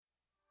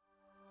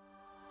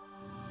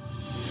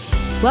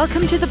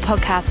Welcome to the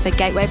podcast for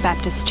Gateway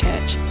Baptist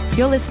Church.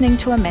 You're listening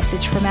to a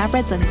message from our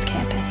Redlands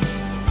campus.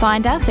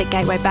 Find us at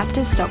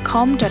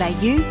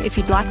gatewaybaptist.com.au if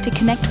you'd like to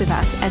connect with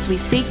us as we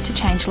seek to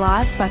change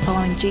lives by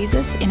following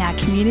Jesus in our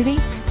community,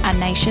 our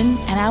nation,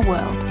 and our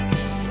world.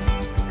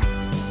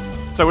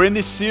 So we're in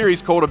this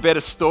series called A Better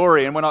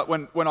Story, and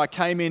when I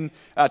came in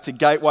to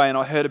Gateway and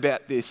I heard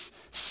about this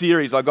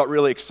series, I got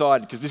really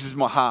excited because this is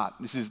my heart.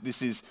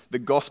 This is the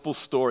gospel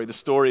story. The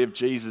story of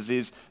Jesus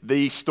is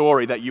the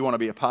story that you want to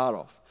be a part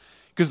of.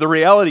 Because the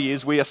reality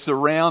is we are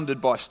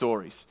surrounded by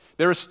stories.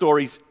 There are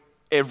stories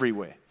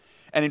everywhere.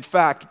 And in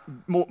fact,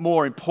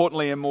 more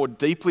importantly and more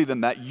deeply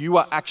than that, you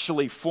are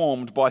actually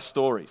formed by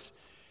stories.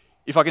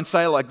 If I can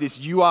say it like this,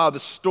 you are the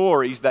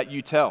stories that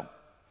you tell.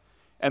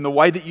 And the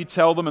way that you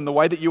tell them and the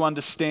way that you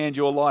understand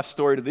your life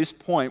story to this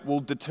point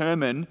will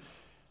determine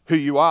who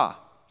you are.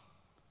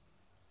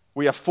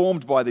 We are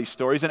formed by these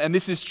stories, and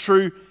this is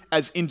true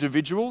as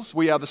individuals.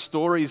 We are the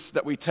stories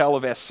that we tell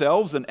of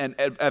ourselves and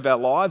of our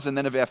lives and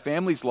then of our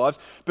families' lives,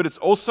 but it's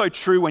also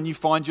true when you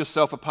find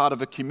yourself a part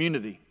of a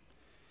community.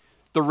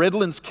 The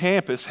Redlands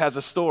campus has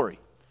a story.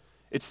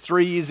 It's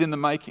 3 years in the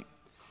making.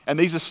 And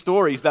these are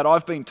stories that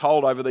I've been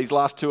told over these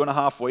last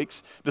 2.5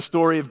 weeks. The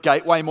story of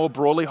Gateway more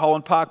broadly,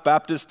 Holland Park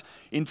Baptist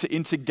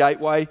into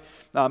Gateway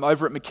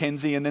over at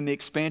Mackenzie, and then the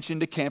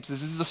expansion into campuses.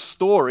 This is a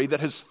story that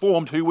has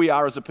formed who we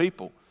are as a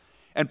people.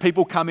 And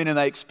people come in and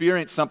they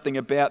experience something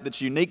about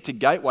that's unique to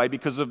Gateway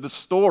because of the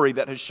story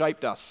that has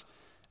shaped us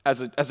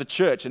as a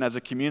church and as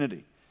a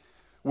community.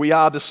 We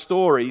are the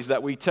stories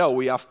that we tell.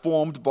 We are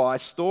formed by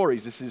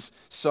stories. This is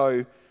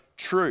so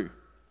true.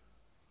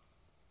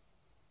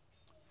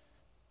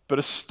 But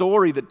a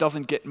story that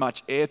doesn't get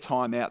much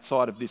airtime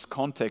outside of this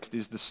context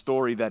is the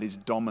story that is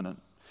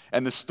dominant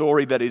and the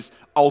story that is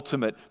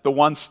ultimate, the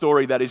one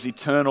story that is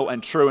eternal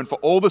and true. And for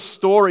all the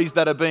stories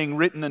that are being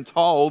written and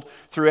told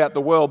throughout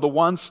the world, the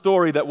one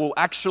story that will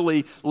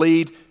actually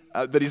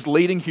that is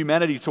leading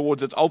humanity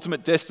towards its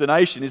ultimate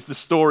destination is the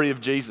story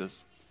of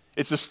Jesus.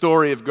 It's the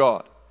story of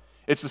God.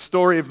 It's the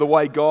story of the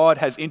way God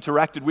has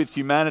interacted with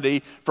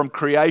humanity from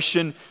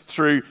creation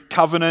through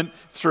covenant,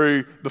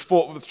 through the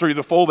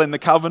fall, then the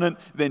covenant,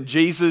 then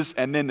Jesus,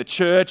 and then the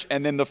church,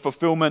 and then the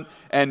fulfillment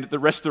and the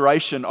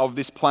restoration of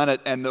this planet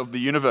and of the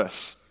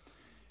universe.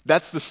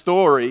 That's the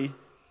story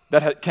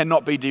that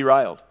cannot be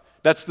derailed.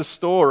 That's the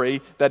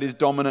story that is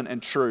dominant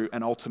and true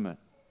and ultimate.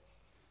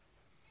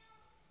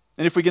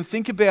 And if we can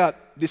think about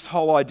this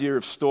whole idea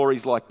of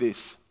stories like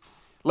this,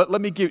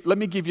 let me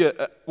give you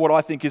what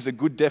I think is a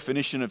good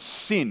definition of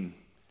sin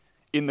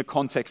in the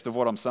context of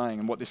what I'm saying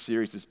and what this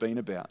series has been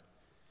about.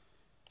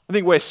 I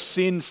think where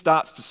sin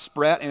starts to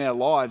sprout in our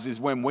lives is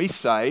when we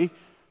say,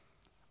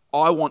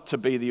 I want to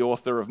be the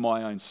author of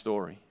my own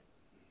story.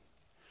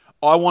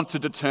 I want to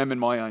determine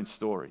my own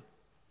story.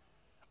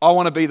 I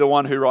want to be the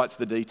one who writes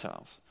the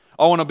details.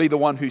 I want to be the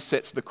one who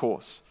sets the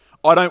course.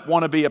 I don't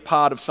want to be a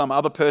part of some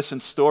other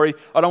person's story.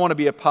 I don't want to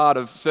be a part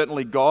of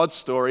certainly God's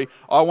story.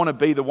 I want to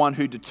be the one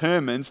who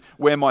determines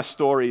where my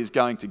story is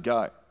going to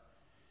go.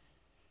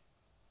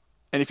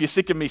 And if you're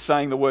sick of me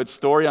saying the word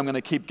story, I'm going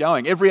to keep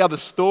going. Every other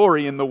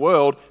story in the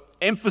world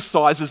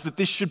emphasizes that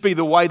this should be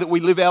the way that we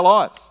live our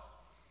lives.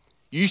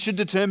 You should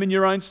determine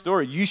your own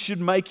story. You should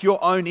make your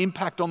own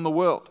impact on the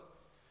world.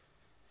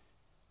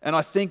 And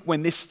I think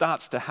when this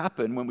starts to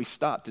happen, when we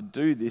start to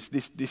do this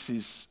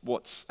is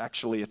what's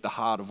actually at the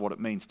heart of what it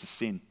means to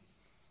sin.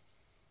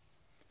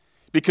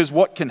 Because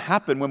what can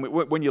happen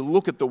when you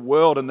look at the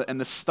world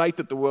and the state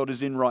that the world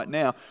is in right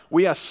now,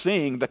 we are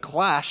seeing the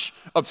clash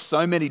of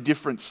so many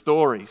different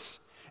stories.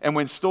 And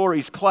when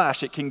stories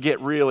clash, it can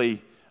get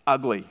really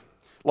ugly.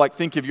 Like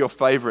think of your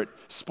favorite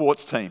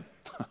sports team,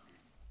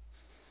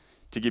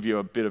 to give you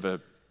a bit of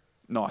a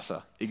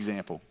nicer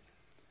example.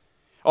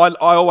 I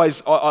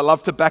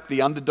love to back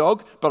the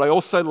underdog, but I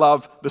also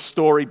love the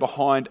story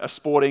behind a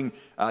sporting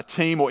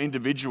team or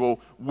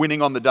individual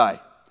winning on the day.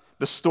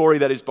 The story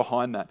that is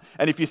behind that.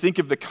 And if you think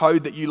of the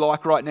code that you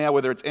like right now,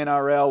 whether it's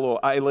NRL or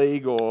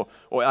A-League or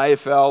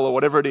AFL or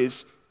whatever it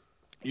is,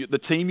 the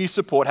team you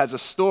support has a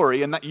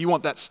story and that you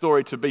want that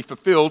story to be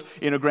fulfilled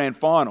in a grand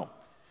final.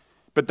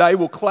 But they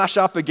will clash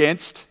up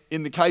against,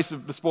 in the case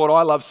of the sport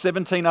I love,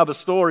 17 other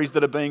stories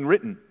that are being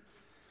written.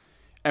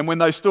 And when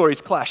those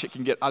stories clash, it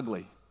can get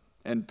ugly.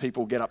 And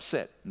people get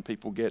upset and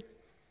people get,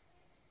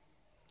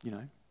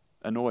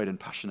 annoyed and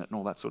passionate and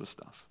all that sort of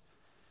stuff.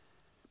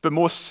 But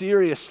more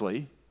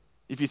seriously,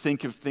 if you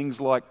think of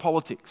things like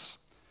politics,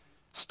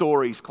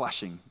 stories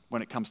clashing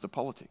when it comes to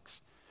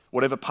politics.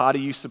 Whatever party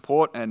you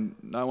support, and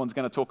no one's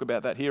going to talk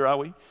about that here, are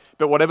we?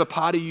 But whatever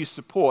party you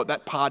support,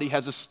 that party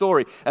has a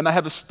story. And they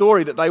have a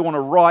story that they want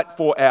to write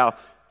for our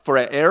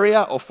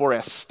area or for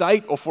our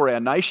state or for our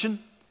nation.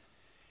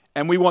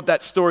 And we want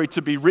that story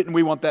to be written.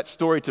 We want that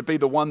story to be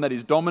the one that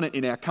is dominant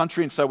in our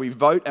country. And so we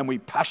vote and we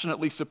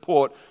passionately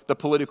support the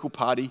political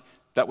party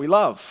that we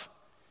love.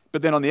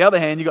 But then on the other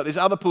hand, you've got this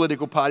other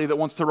political party that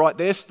wants to write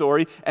their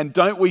story. And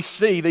don't we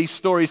see these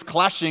stories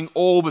clashing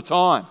all the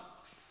time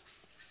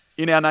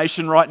in our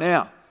nation right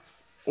now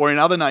or in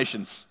other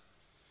nations?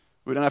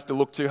 We don't have to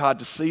look too hard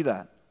to see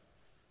that.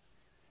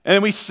 And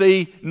then we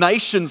see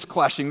nations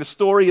clashing, the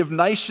story of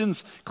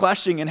nations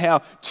clashing and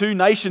how two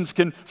nations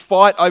can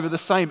fight over the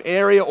same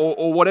area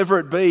or whatever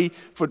it be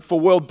for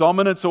world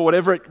dominance or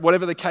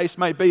whatever the case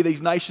may be.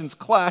 These nations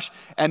clash,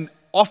 and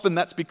often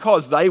that's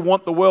because they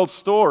want the world's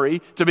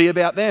story to be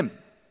about them.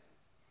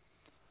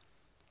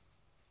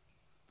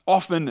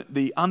 Often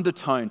the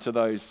undertone to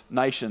those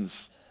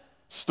nations'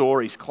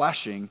 stories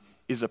clashing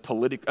is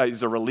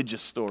a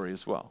religious story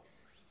as well.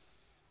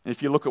 And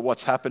if you look at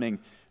what's happening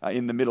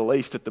in the Middle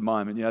East at the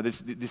moment, there's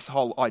this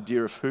whole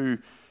idea of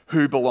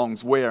who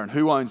belongs where and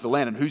who owns the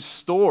land and whose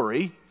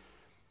story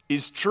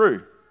is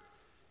true.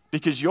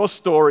 Because your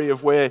story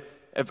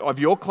of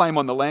your claim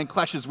on the land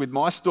clashes with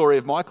my story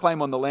of my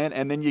claim on the land,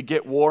 and then you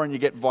get war and you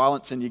get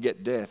violence and you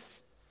get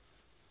death.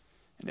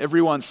 And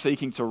everyone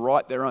seeking to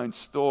write their own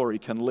story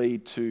can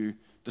lead to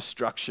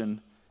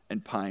destruction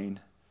and pain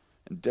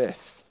and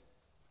death.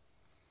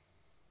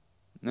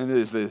 And then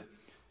there's the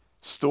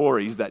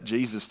stories that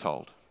Jesus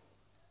told.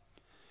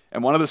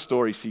 And one of the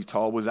stories he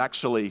told was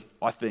actually,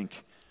 I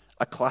think,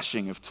 a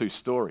clashing of two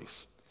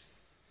stories.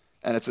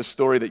 And it's a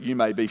story that you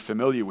may be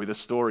familiar with, a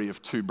story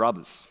of two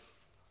brothers.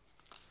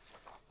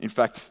 In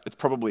fact, it's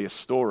probably a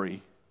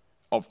story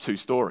of two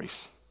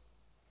stories.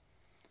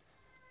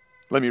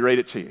 Let me read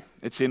it to you.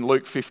 It's in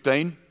Luke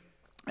 15,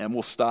 and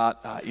we'll start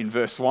in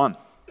verse 1.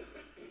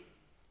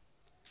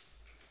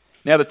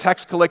 Now the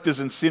tax collectors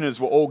and sinners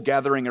were all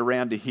gathering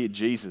around to hear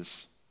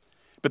Jesus.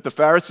 But the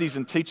Pharisees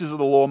and teachers of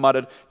the law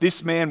muttered,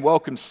 "This man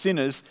welcomes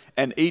sinners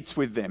and eats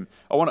with them."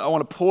 I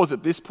want to pause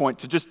at this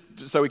point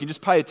so we can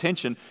just pay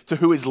attention to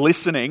who is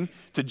listening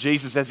to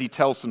Jesus as he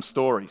tells some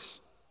stories.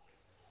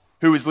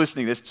 Who is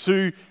listening? There's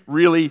two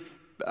really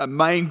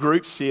main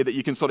groups here that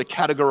you can sort of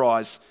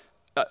categorize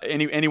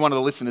any one of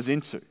the listeners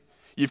into.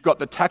 You've got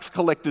the tax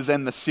collectors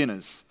and the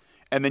sinners,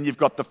 and then you've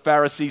got the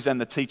Pharisees and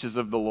the teachers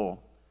of the law.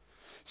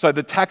 So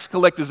the tax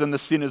collectors and the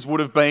sinners would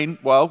have been,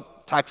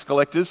 tax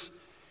collectors,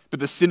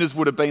 but the sinners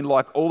would have been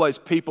like all those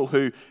people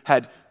who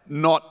had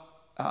not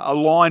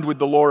aligned with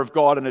the law of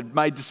God and had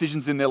made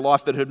decisions in their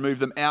life that had moved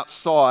them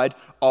outside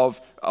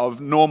of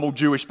normal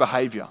Jewish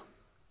behavior.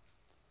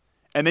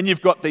 And then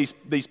you've got these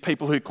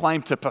people who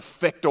claim to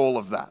perfect all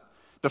of that.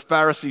 The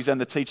Pharisees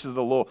and the teachers of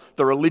the law,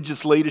 the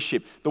religious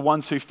leadership, the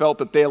ones who felt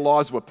that their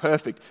lives were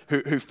perfect,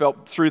 who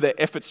felt through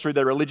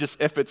their religious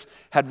efforts,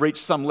 had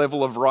reached some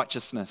level of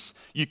righteousness.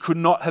 You could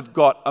not have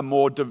got a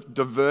more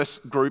diverse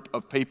group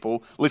of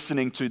people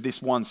listening to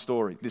this one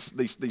story,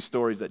 these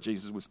stories that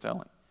Jesus was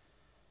telling.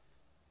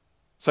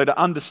 So to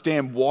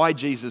understand why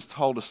Jesus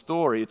told a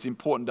story, it's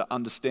important to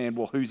understand,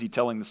 who's he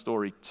telling the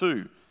story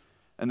to?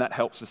 And that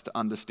helps us to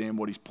understand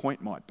what his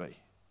point might be.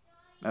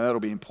 Now that'll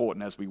be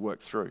important as we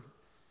work through.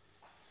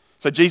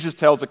 So Jesus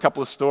tells a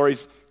couple of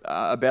stories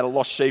about a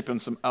lost sheep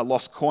and a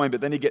lost coin,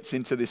 but then he gets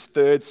into this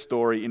third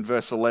story in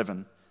verse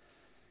 11.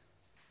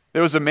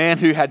 There was a man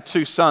who had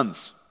two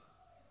sons.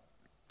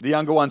 The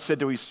younger one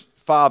said to his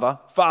father,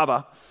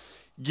 "Father,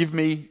 give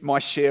me my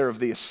share of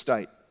the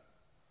estate."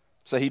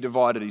 So he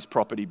divided his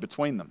property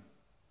between them.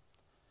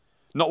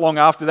 Not long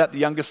after that, the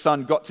younger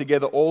son got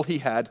together all he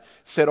had,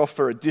 set off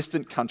for a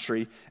distant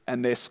country,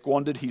 and there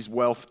squandered his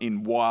wealth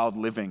in wild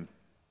living.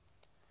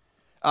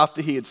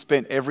 After he had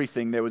spent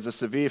everything, there was a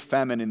severe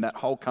famine in that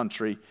whole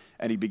country,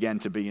 and he began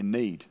to be in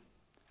need.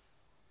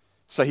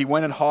 So he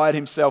went and hired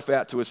himself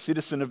out to a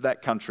citizen of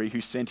that country who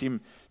sent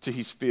him to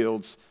his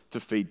fields to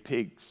feed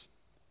pigs.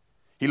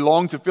 He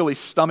longed to fill his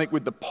stomach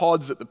with the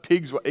pods that the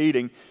pigs were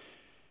eating,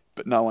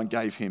 but no one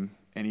gave him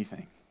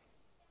anything.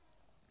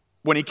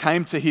 When he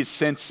came to his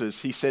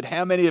senses, he said,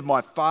 "How many of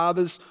my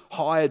father's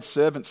hired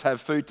servants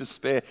have food to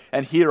spare,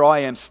 and here I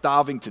am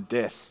starving to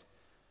death?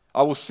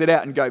 I will set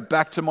out and go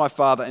back to my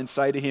father and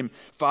say to him,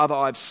 'Father,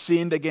 I've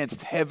sinned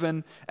against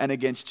heaven and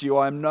against you.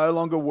 I am no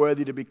longer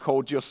worthy to be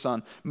called your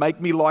son. Make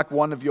me like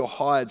one of your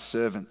hired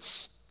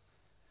servants.'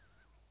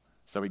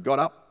 So he got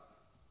up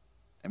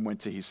and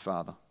went to his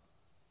father.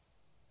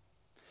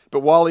 But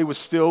while he was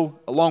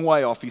still a long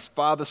way off, his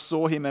father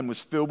saw him and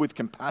was filled with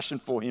compassion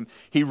for him.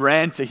 He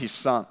ran to his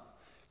son,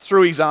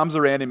 threw his arms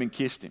around him and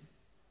kissed him.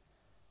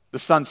 The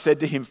son said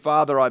to him,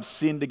 'Father, I've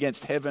sinned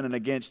against heaven and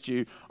against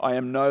you. I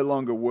am no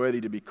longer worthy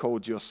to be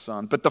called your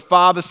son.' But the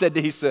father said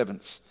to his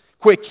servants,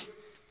 'Quick,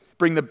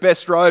 bring the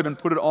best robe and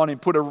put it on him.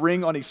 Put a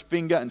ring on his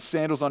finger and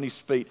sandals on his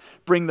feet.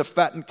 Bring the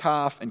fattened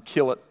calf and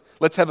kill it.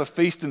 Let's have a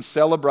feast and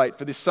celebrate.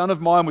 For this son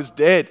of mine was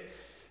dead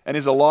and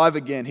is alive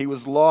again. He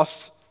was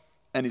lost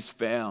and is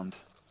found.'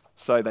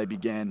 So they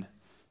began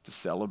to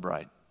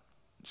celebrate."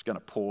 I'm just going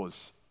to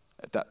pause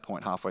at that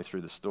point halfway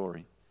through the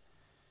story.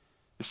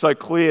 It's so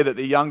clear that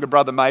the younger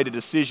brother made a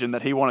decision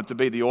that he wanted to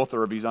be the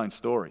author of his own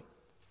story.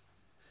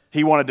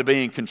 He wanted to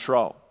be in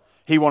control.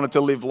 He wanted to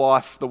live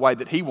life the way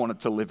that he wanted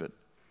to live it.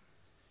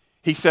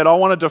 He said, "I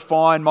want to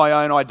define my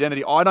own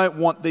identity. I don't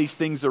want these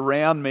things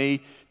around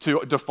me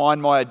to define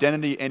my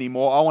identity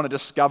anymore. I want to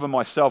discover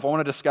myself. I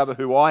want to discover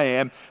who I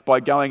am by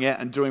going out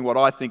and doing what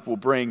I think will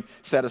bring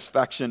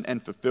satisfaction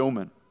and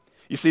fulfillment."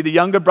 You see, the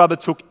younger brother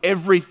took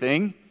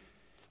everything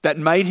that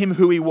made him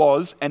who he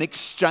was and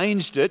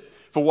exchanged it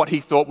for what he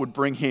thought would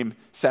bring him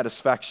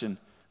satisfaction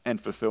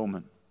and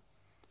fulfillment.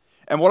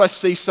 And what I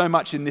see so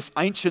much in this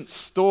ancient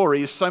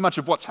story is so much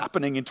of what's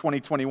happening in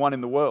 2021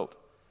 in the world.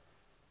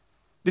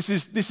 This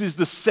is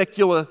the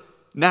secular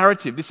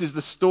narrative. This is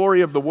the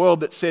story of the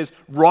world that says,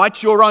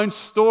 write your own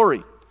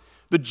story.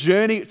 The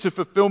journey to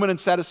fulfillment and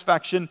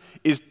satisfaction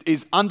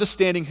is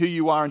understanding who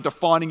you are and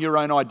defining your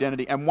own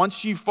identity. And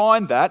once you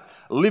find that,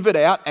 live it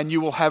out and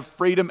you will have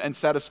freedom and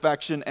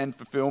satisfaction and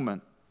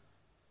fulfillment.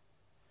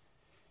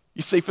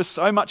 You see, for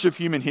so much of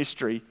human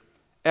history,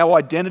 our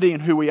identity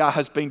and who we are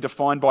has been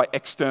defined by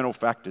external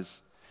factors.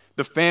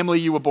 The family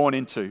you were born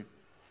into,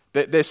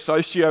 their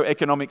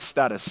socio-economic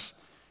status,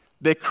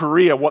 their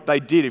career, what they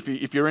did.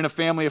 If you're in a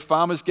family of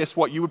farmers, guess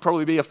what? You would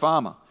probably be a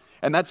farmer.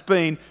 And that's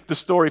been the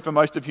story for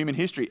most of human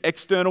history.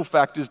 External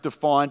factors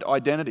defined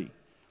identity.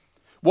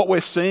 What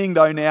we're seeing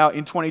though now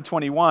in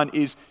 2021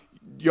 is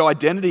your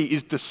identity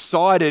is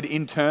decided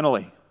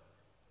internally.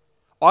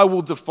 I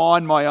will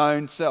define my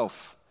own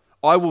self.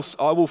 I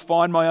will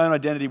find my own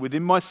identity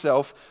within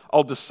myself.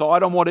 I'll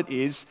decide on what it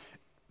is.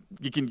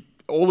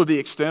 All of the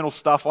external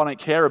stuff I don't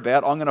care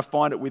about, I'm going to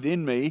find it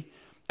within me,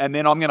 and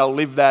then I'm going to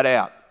live that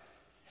out.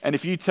 And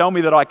if you tell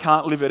me that I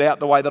can't live it out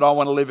the way that I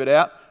want to live it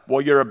out, well,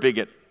 you're a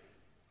bigot.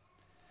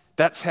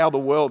 That's how the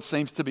world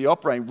seems to be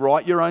operating.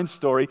 Write your own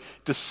story,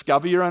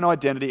 discover your own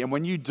identity, and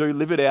when you do,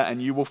 live it out,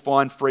 and you will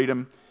find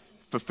freedom,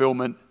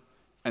 fulfillment,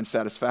 and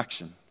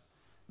satisfaction.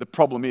 The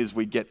problem is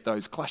we get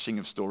those clashing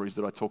of stories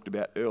that I talked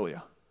about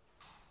earlier.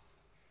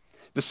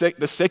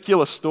 The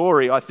secular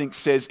story, I think,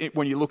 says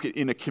when you look at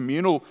in a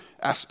communal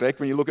aspect,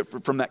 when you look at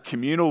from that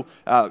communal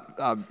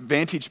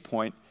vantage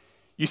point,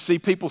 you see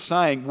people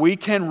saying, we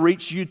can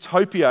reach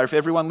utopia if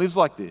everyone lives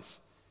like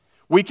this.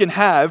 We can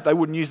have, they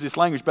wouldn't use this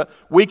language, but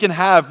we can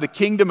have the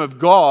kingdom of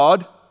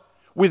God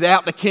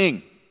without the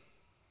king.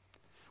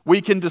 We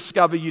can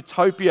discover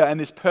utopia and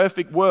this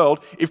perfect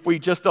world if we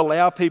just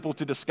allow people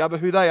to discover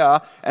who they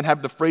are and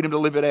have the freedom to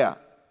live it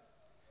out.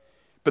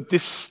 But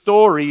this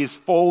story is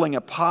falling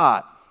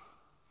apart.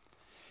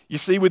 You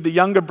see, with the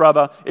younger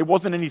brother, it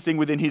wasn't anything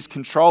within his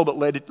control that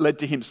led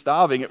to him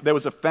starving. There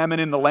was a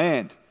famine in the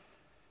land.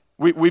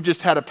 We've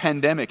just had a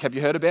pandemic. Have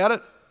you heard about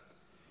it?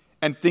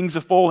 And things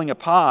are falling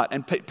apart,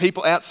 and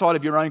people outside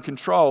of your own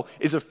control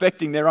is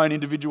affecting their own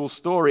individual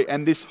story.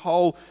 And this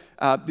whole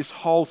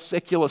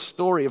secular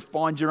story of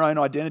find your own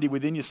identity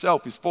within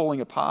yourself is falling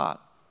apart.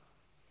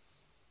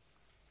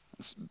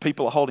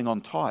 People are holding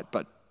on tight,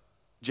 but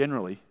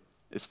generally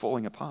it's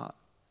falling apart.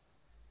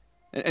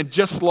 And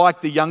just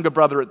like the younger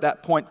brother at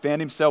that point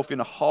found himself in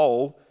a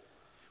hole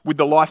with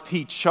the life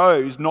he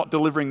chose not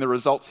delivering the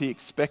results he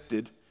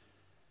expected,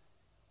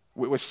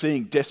 we're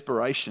seeing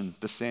desperation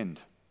descend.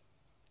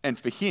 And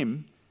for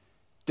him,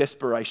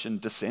 desperation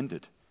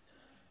descended.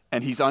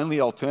 And his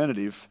only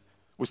alternative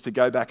was to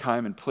go back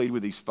home and plead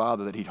with his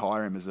father that he'd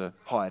hire him as a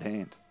hired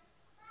hand.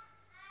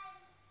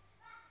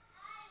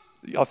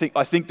 I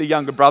think the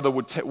younger brother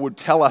would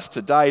tell us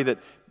today that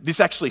this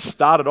actually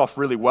started off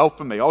really well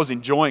for me. I was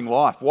enjoying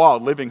life,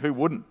 wild living. Who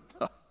wouldn't?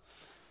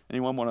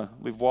 Anyone want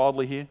to live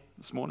wildly here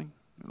this morning?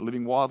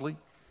 Living wildly?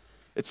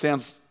 It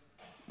sounds,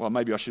 well,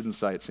 maybe I shouldn't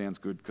say it sounds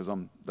good because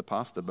I'm the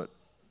pastor, but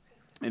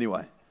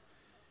anyway,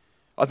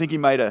 I think it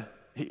made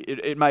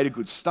a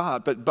good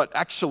start. But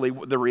actually,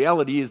 the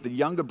reality is the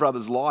younger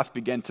brother's life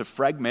began to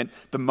fragment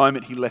the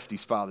moment he left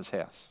his father's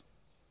house.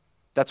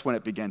 That's when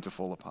it began to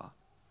fall apart.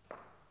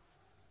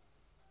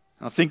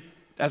 I think,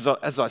 as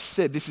I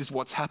said, this is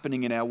what's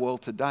happening in our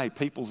world today.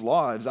 People's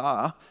lives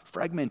are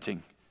fragmenting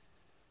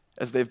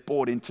as they've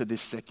bought into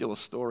this secular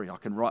story. I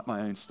can write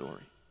my own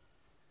story.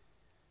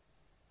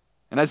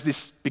 And as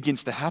this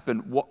begins to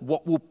happen, what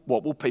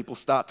will people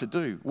start to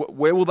do?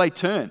 Where will they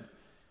turn?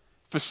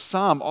 For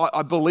some,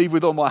 I believe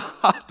with all my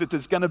heart that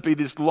there's going to be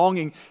this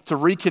longing to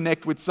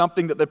reconnect with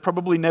something that they've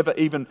probably never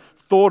even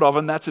thought of,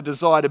 and that's a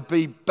desire to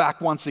be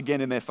back once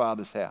again in their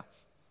father's house.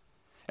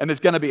 And there's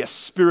going to be a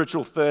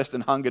spiritual thirst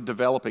and hunger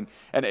developing.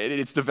 And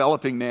it's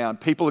developing now. And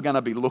people are going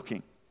to be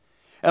looking.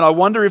 And I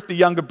wonder if the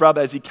younger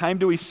brother, as he came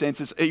to his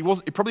senses, he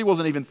probably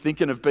wasn't even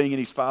thinking of being in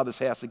his father's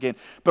house again.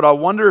 But I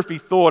wonder if he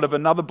thought of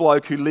another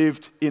bloke who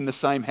lived in the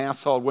same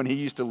household when he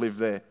used to live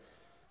there. I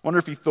wonder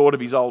if he thought of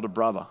his older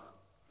brother.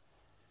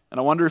 And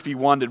I wonder if he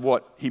wondered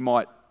what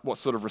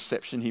sort of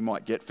reception he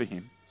might get for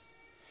him.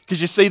 Because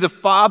you see, the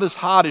father's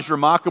heart is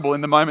remarkable in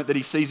the moment that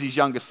he sees his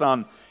younger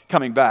son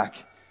coming back.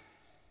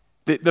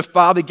 The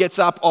father gets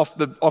up off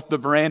the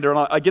veranda, and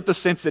I get the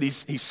sense that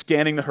he's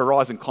scanning the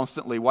horizon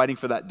constantly, waiting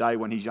for that day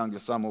when his younger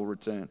son will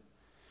return.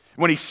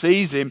 When he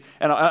sees him,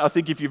 and I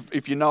think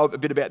if you know a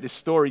bit about this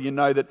story, you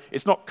know that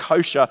it's not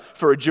kosher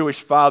for a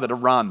Jewish father to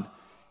run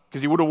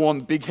because he would have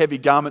worn big heavy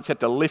garments, had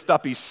to lift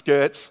up his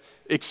skirts,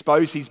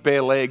 expose his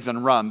bare legs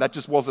and run. That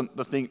just wasn't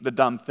the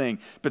done thing.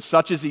 But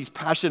such is his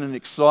passion and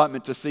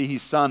excitement to see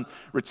his son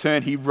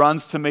return, he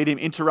runs to meet him,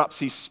 interrupts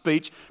his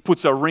speech,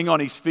 puts a ring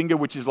on his finger,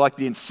 which is like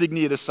the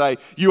insignia to say,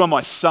 you are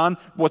my son.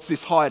 What's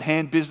this hired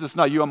hand business?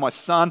 No, you are my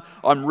son.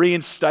 I'm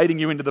reinstating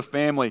you into the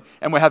family.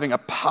 And we're having a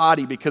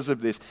party because of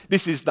this.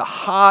 This is the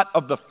heart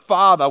of the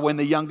father when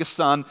the younger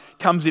son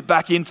comes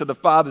back into the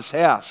father's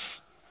house.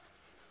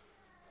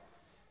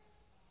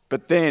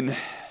 But then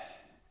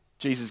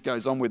Jesus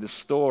goes on with the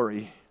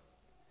story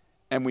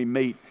and we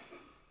meet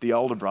the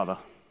older brother.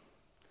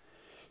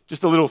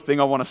 Just a little thing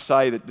I want to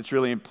say that's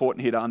really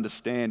important here to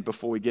understand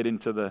before we get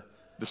into the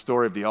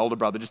story of the older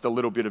brother, just a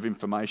little bit of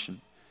information.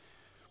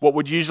 What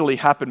would usually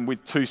happen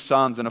with two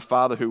sons and a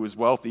father who was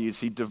wealthy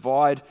is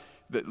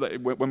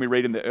when we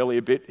read in the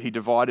earlier bit, he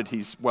divided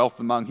his wealth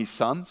among his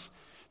sons.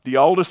 The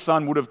older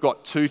son would have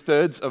got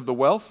 2/3 of the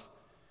wealth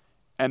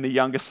and the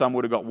younger son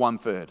would have got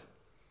 1/3.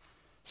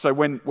 So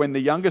when the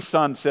younger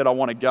son said, I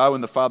want to go,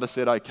 and the father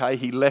said, okay,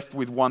 he left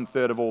with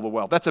 1/3 of all the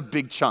wealth. That's a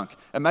big chunk.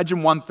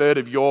 Imagine 1/3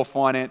 of your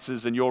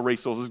finances and your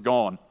resources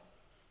gone.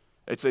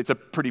 It's a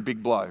pretty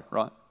big blow,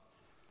 right?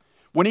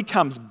 When he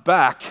comes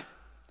back,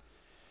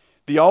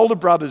 the older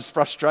brother's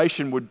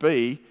frustration would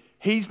be,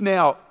 he's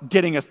now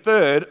getting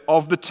 1/3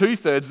 of the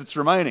 2/3 that's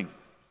remaining.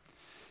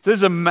 So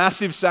there's a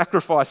massive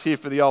sacrifice here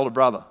for the older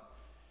brother.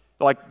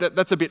 Like,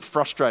 that's a bit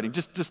frustrating.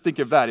 Just think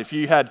of that. If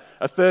you had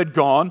 1/3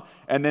 gone,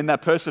 and then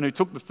that person who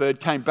took the 1/3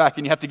 came back,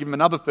 and you had to give him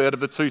another 1/3 of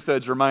the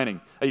 2/3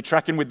 remaining. Are you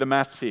tracking with the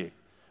maths here?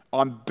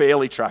 I'm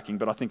barely tracking,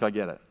 but I think I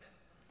get it.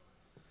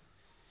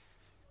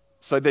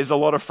 So there's a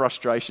lot of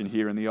frustration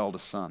here in the older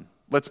son.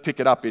 Let's pick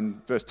it up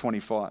in verse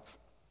 25.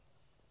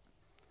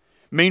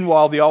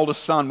 Meanwhile, the older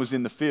son was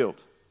in the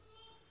field.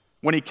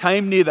 When he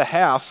came near the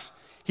house,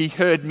 he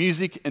heard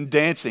music and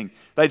dancing.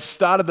 They'd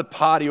started the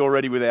party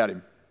already without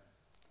him.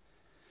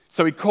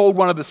 So he called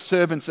one of the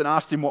servants and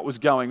asked him what was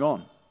going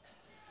on.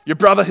 Your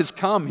brother has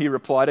come, he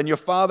replied, and your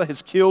father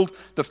has killed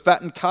the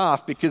fattened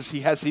calf because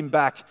he has him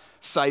back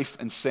safe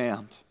and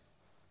sound.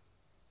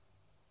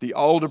 The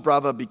older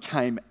brother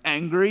became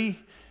angry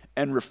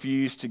and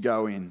refused to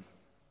go in.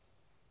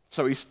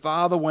 So his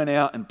father went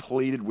out and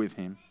pleaded with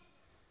him.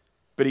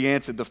 But he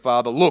answered the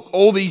father, look,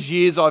 all these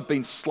years I've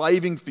been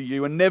slaving for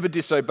you and never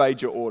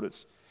disobeyed your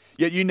orders.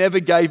 Yet you never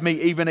gave me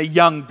even a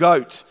young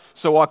goat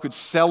so I could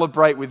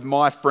celebrate with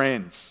my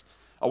friends.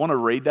 I want to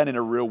read that in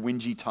a real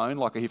whingy tone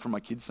like I hear from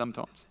my kids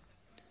sometimes.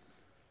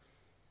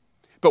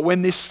 But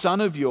when this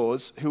son of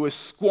yours, who has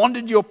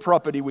squandered your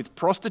property with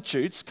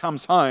prostitutes,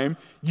 comes home,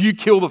 you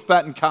kill the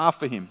fattened calf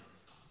for him.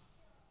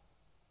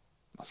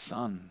 My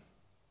son,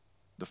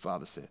 the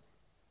father said,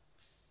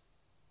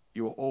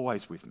 you are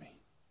always with me,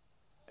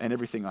 and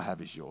everything I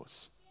have is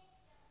yours.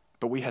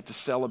 But we had to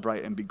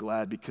celebrate and be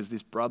glad because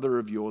this brother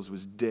of yours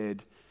was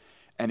dead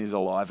and is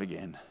alive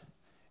again.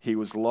 He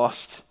was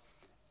lost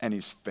and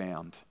is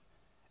found.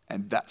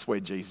 And that's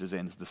where Jesus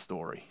ends the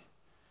story.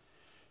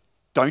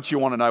 Don't you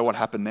want to know what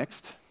happened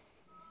next?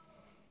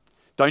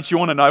 Don't you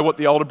want to know what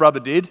the older brother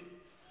did?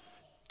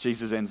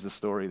 Jesus ends the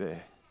story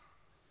there.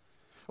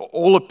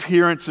 All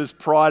appearances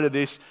prior to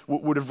this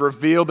would have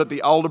revealed that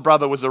the older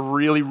brother was a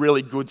really,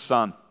 really good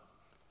son.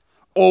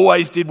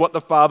 Always did what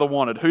the father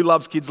wanted. Who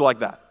loves kids like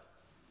that?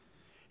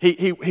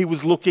 He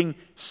was looking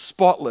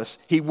spotless.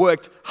 He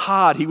worked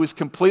hard. He was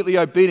completely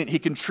obedient. He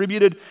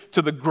contributed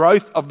to the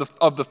growth of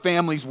the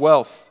family's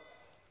wealth.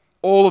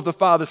 All of the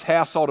father's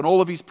household and all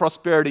of his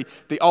prosperity.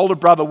 The older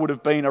brother would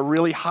have been a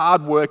really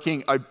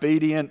hard-working,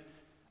 obedient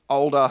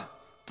older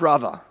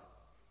brother.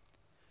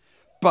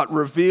 But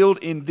revealed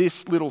in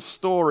this little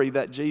story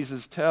that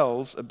Jesus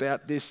tells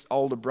about this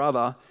older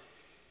brother,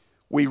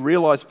 we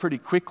realize pretty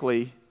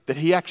quickly that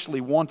he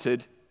actually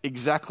wanted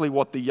exactly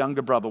what the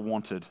younger brother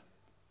wanted.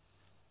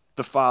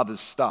 The father's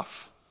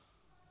stuff.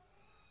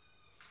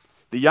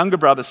 The younger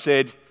brother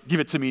said, give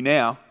it to me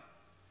now.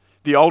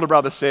 The older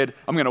brother said,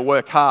 I'm going to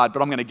work hard,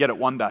 but I'm going to get it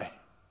one day.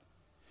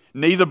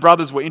 Neither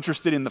brothers were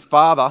interested in the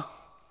father.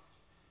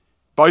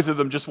 Both of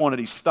them just wanted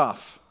his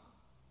stuff.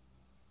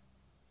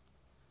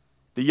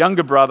 The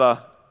younger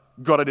brother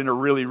got it in a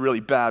really,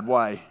 really bad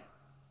way.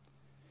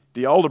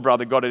 The older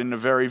brother got it in a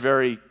very,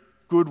 very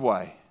good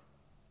way.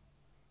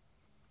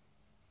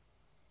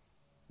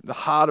 The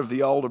heart of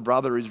the older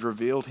brother is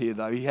revealed here,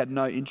 though. He had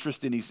no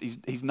interest in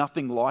he's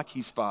nothing like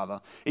his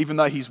father. Even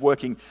though he's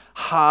working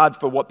hard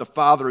for what the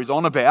father is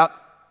on about,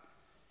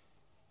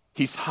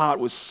 his heart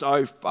was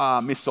so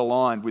far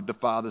misaligned with the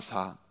father's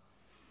heart.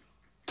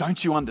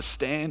 Don't you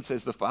understand,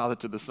 says the father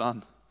to the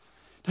son.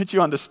 Don't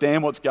you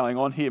understand what's going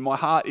on here? My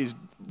heart is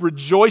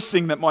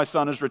rejoicing that my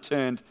son has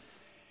returned,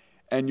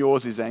 and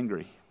yours is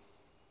angry.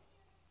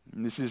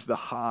 And this is the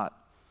heart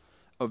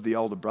of the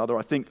older brother.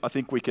 I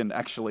think we can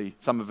actually,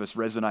 some of us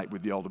resonate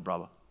with the older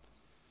brother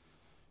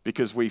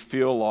because we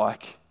feel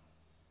like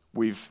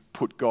we've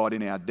put God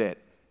in our debt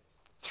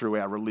through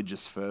our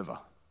religious fervor.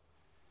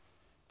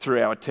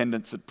 through our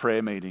attendance at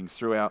prayer meetings,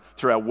 through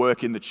our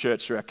work in the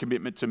church, through our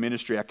commitment to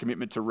ministry, our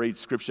commitment to read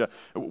Scripture.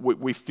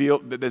 We feel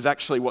that there's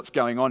actually what's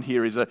going on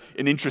here is an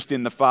interest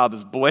in the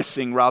Father's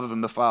blessing rather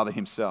than the Father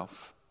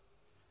himself.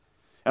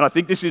 And I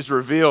think this is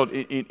revealed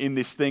in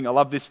this thing. I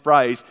love this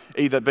phrase,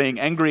 either being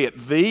angry at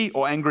thee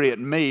or angry at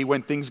me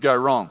when things go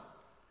wrong.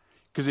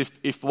 Because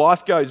if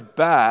life goes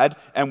bad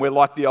and we're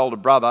like the older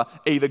brother,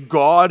 either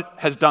God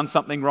has done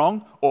something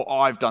wrong or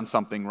I've done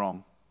something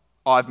wrong.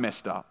 I've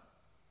messed up.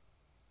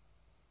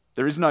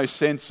 There is no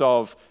sense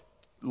of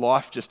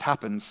life just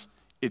happens.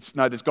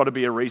 There's got to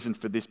be a reason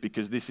for this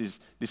because this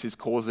is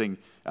causing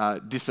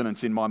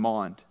dissonance in my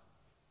mind.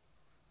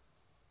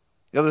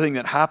 The other thing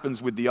that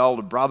happens with the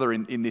older brother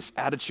in this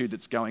attitude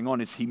that's going on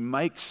is he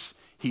makes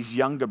his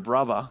younger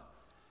brother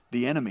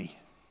the enemy.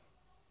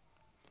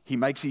 He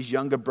makes his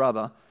younger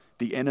brother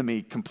the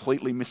enemy,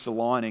 completely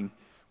misaligning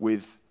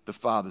with the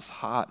Father's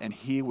heart. And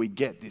here we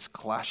get this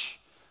clash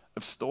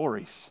of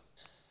stories.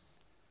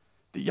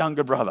 The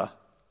younger brother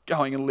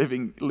going and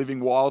living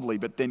wildly,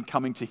 but then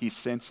coming to his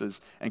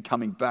senses and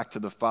coming back to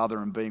the Father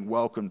and being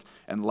welcomed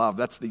and loved.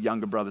 That's the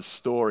younger brother's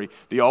story.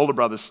 The older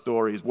brother's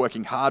story is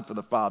working hard for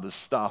the Father's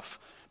stuff,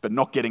 but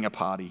not getting a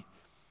party,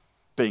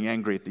 being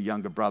angry at the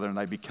younger brother, and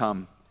they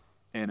become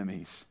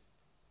enemies.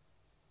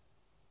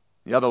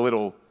 The other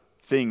little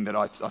thing that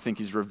I think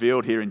is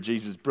revealed here in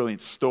Jesus'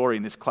 brilliant story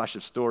in this clash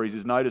of stories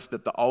is notice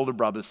that the older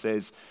brother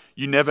says,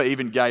 "You never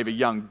even gave a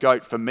young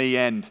goat for me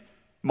and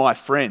my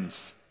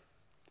friends."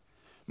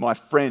 My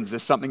friends,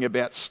 there's something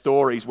about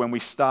stories when we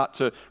start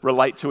to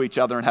relate to each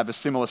other and have a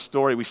similar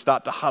story, we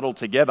start to huddle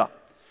together.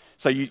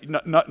 So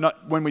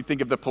not when we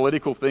think of the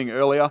political thing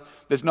earlier,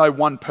 there's no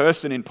one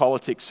person in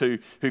politics who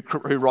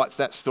writes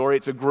that story.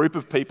 It's a group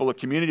of people, a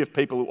community of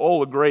people who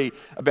all agree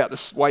about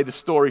the way the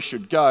story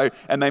should go,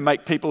 and they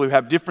make people who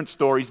have different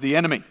stories the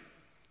enemy.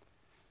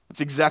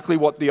 That's exactly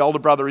what the older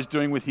brother is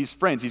doing with his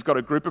friends. He's got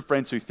a group of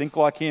friends who think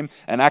like him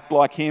and act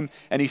like him,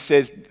 and he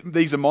says,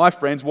 "These are my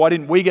friends, why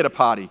didn't we get a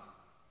party?"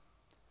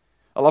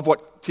 I love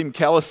what Tim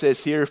Keller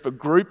says here. If a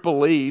group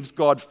believes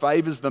God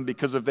favors them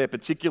because of their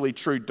particularly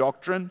true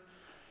doctrine,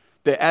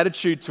 their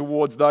attitude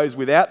towards those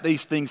without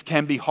these things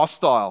can be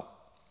hostile.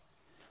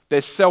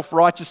 Their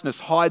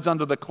self-righteousness hides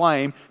under the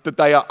claim that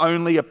they are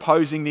only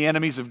opposing the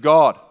enemies of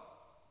God.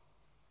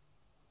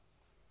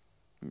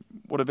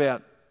 What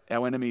about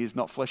our enemy is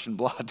not flesh and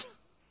blood?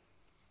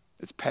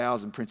 It's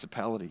powers and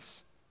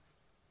principalities.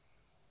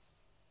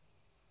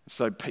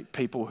 So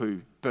people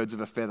who, birds of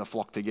a feather,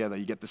 flock together.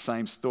 You get the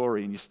same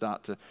story and you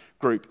start to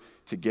group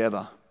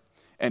together.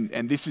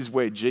 And this is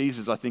where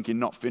Jesus, I think, in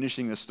not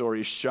finishing the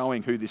story, is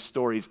showing who this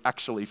story is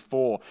actually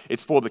for.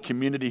 It's for the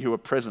community who are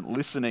present,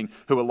 listening,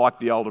 who are like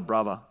the older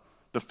brother,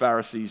 the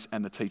Pharisees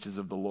and the teachers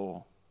of the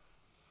law,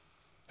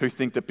 who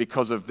think that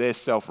because of their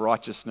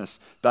self-righteousness,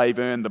 they've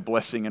earned the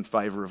blessing and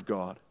favor of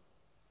God.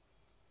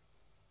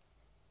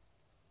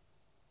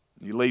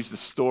 He leaves the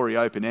story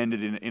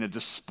open-ended in a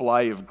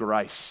display of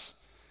grace.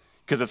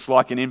 Because it's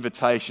like an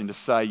invitation to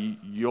say,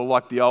 you're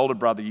like the older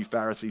brother, you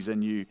Pharisees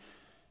and you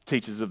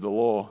teachers of the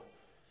law.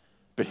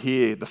 But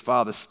here the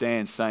Father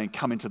stands saying,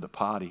 come into the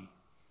party.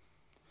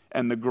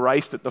 And the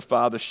grace that the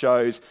Father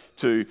shows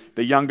to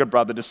the younger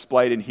brother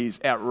displayed in his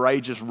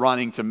outrageous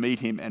running to meet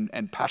him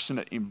and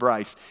passionate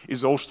embrace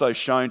is also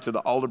shown to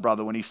the older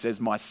brother when he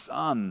says, "My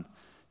son,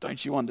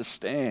 don't you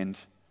understand?"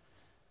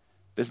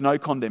 There's no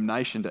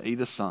condemnation to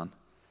either son,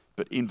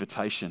 but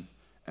invitation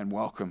and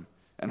welcome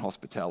and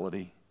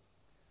hospitality.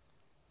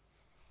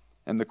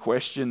 And the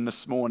question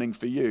this morning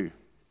for you,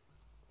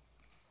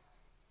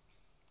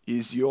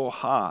 is your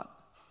heart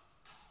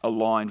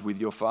aligned with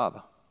your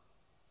Father?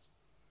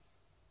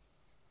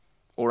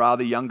 Or are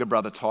the younger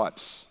brother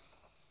types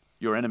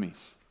your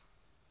enemies?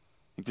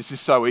 I think this is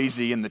so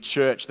easy in the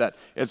church that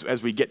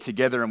as we get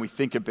together and we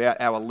think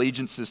about our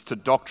allegiances to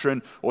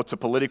doctrine or to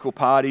political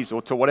parties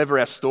or to whatever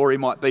our story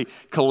might be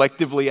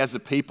collectively as a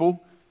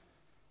people,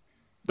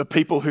 the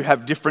people who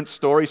have different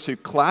stories, who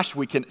clash,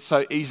 we can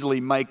so easily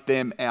make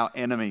them our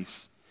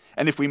enemies.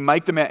 And if we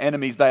make them our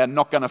enemies, they are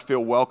not going to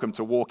feel welcome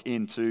to walk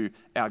into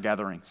our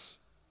gatherings.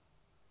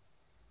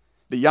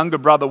 The younger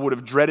brother would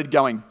have dreaded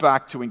going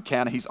back to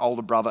encounter his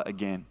older brother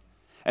again.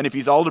 And if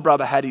his older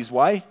brother had his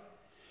way,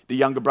 the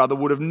younger brother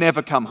would have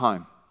never come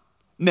home.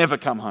 Never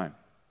come home.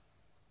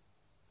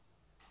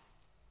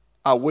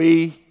 Are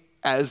we,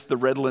 as the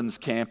Redlands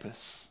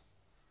campus,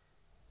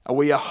 are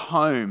we a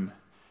home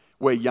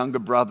where younger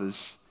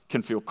brothers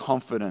can feel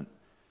confident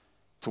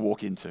to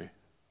walk into?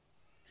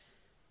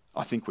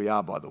 I think we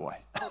are, by the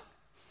way.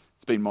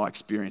 It's been my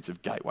experience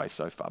of Gateway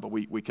so far, but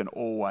we can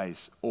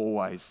always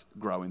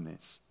grow in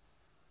this.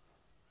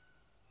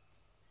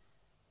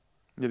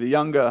 The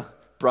younger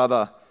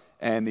brother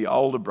and the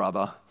older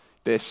brother,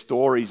 their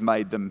stories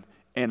made them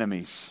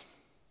enemies.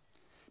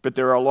 But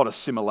there are a lot of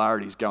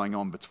similarities going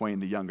on between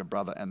the younger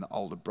brother and the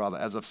older brother.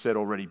 As I've said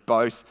already,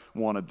 both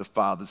wanted the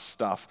Father's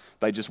stuff.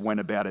 They just went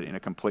about it in a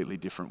completely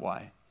different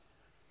way.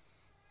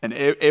 And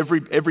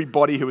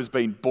everybody who has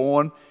been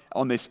born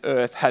on this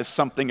earth has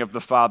something of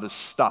the Father's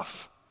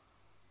stuff.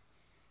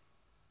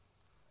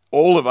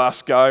 All of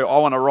us go, I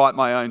want to write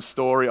my own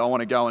story. I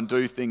want to go and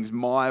do things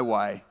my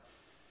way.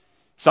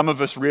 Some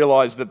of us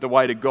realize that the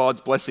way to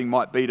God's blessing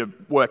might be to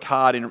work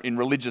hard in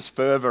religious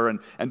fervor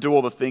and do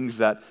all the things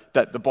that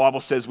the Bible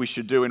says we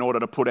should do in order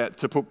to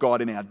put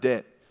God in our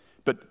debt.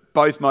 But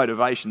both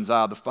motivations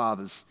are the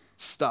Father's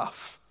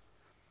stuff.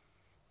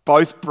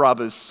 Both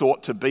brothers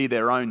sought to be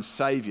their own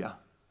savior.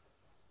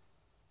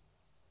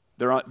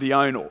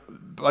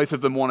 Both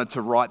of them wanted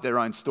to write their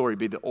own story,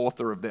 be the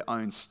author of their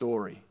own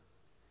story.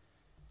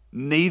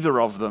 Neither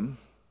of them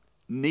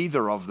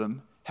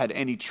had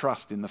any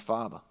trust in the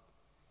Father.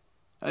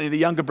 The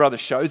younger brother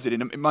shows it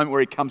in a moment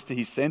where he comes to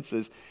his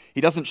senses. He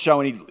doesn't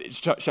show any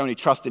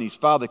trust in his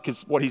father,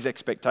 because what his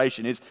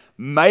expectation is,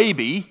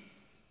 maybe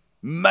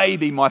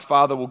my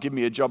father will give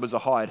me a job as a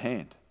hired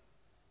hand.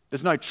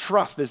 There's no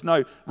trust, there's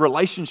no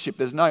relationship,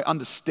 there's no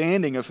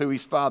understanding of who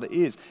his father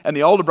is. And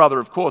the older brother,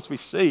 of course, we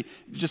see,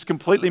 just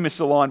completely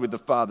misaligned with the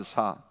father's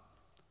heart.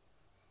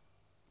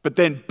 But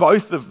then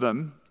both of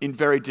them, in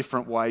very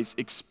different ways,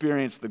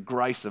 experience the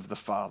grace of the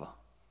Father.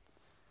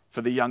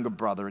 For the younger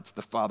brother, it's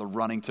the father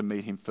running to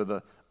meet him. For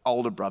the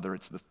older brother,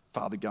 it's the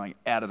father going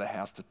out of the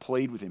house to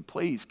plead with him.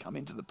 Please come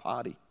into the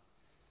party.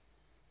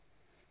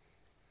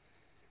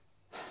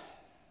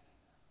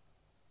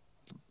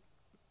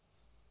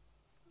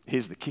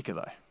 Here's the kicker,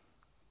 though.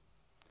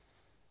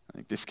 I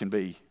think this can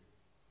be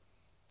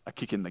a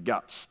kick in the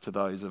guts to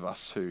those of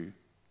us who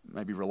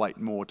maybe relate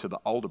more to the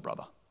older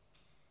brother.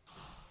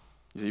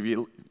 If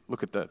you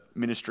look at the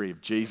ministry of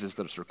Jesus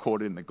that is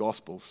recorded in the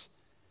Gospels,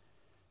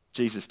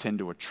 Jesus tended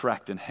to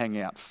attract and hang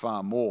out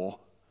far more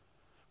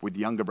with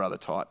younger brother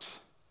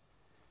types,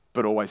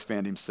 but always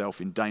found himself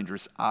in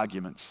dangerous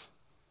arguments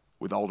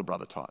with older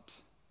brother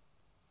types.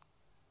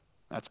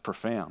 That's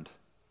profound.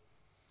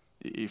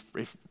 If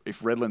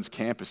Redlands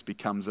campus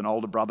becomes an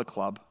older brother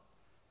club,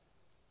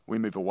 we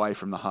move away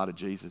from the heart of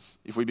Jesus.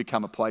 If we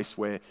become a place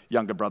where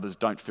younger brothers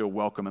don't feel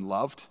welcome and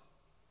loved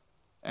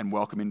and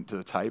welcome into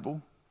the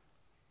table,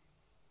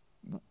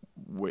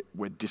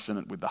 we're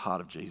dissonant with the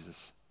heart of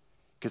Jesus,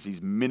 because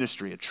his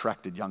ministry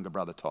attracted younger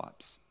brother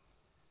types,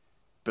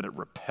 but it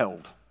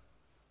repelled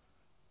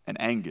and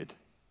angered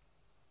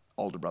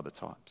older brother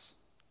types.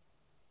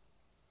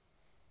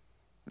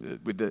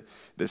 With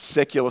the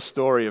secular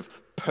story of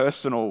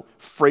personal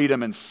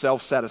freedom and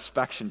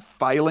self-satisfaction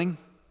failing,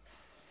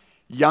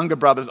 younger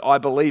brothers, I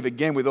believe,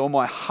 again, with all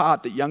my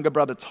heart, that younger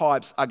brother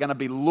types are going to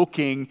be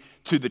looking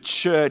to the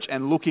church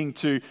and looking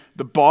to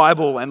the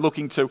Bible and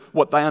looking to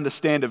what they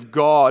understand of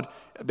God.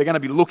 They're going to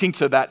be looking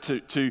to that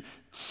to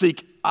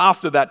seek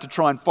after that, to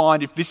try and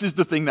find if this is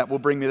the thing that will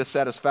bring me the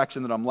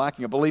satisfaction that I'm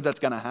lacking. I believe that's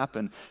going to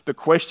happen. The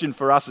question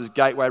for us as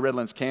Gateway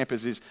Redlands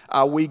Campus is,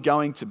 are we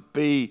going to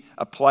be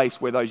a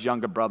place where those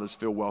younger brothers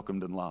feel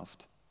welcomed and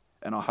loved?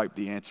 And I hope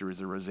the answer is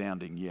a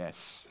resounding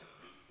yes,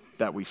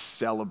 that we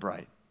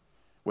celebrate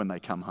when they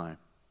come home.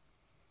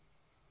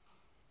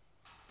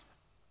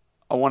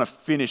 I want to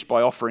finish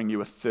by offering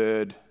you a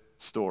third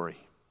story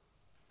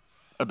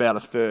about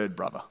a third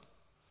brother.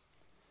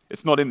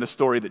 It's not in the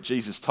story that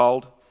Jesus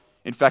told.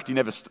 In fact, he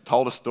never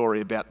told a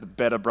story about the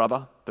better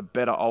brother, the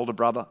better older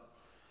brother.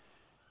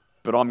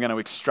 But I'm going to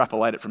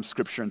extrapolate it from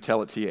Scripture and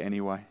tell it to you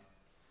anyway.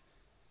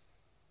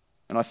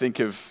 And I think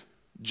of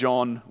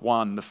John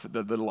 1,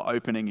 the little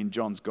opening in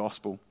John's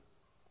Gospel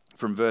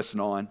from verse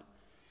 9.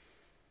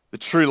 The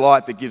true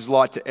light that gives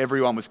light to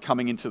everyone was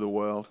coming into the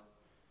world.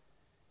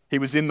 He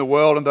was in the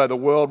world, and though the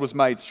world was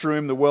made through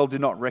him, the world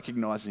did not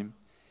recognize him.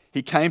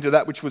 He came to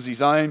that which was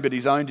his own, but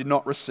his own did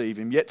not receive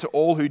him. Yet to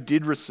all who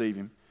did receive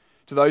him,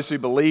 to those who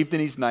believed in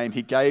his name,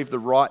 he gave the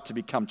right to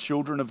become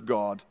children of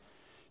God.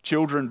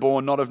 Children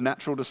born not of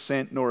natural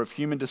descent, nor of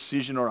human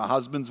decision or a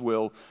husband's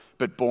will,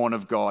 but born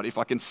of God. If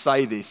I can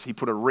say this, he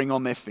put a ring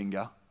on their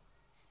finger.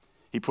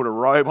 He put a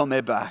robe on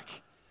their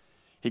back.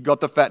 He got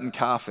the fattened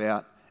calf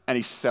out, and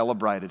he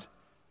celebrated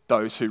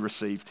those who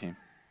received him.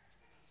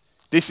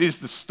 This is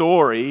the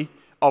story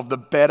of the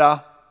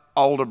better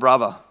older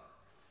brother.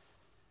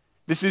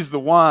 This is the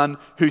one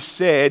who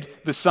said,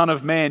 the Son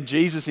of Man,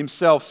 Jesus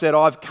himself said,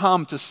 I've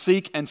come to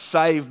seek and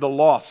save the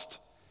lost.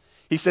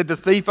 He said, the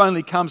thief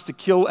only comes to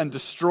kill and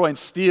destroy and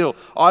steal.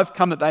 I've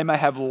come that they may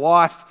have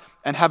life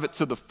and have it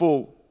to the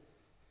full.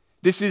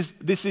 This is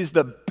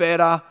the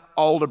better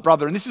older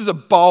brother. And this is a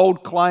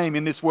bold claim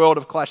in this world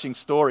of clashing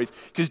stories,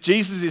 because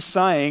Jesus is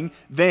saying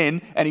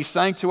then, and he's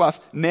saying to us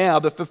now,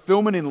 the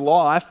fulfillment in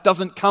life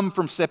doesn't come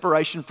from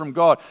separation from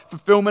God.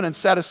 Fulfillment and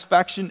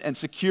satisfaction and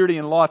security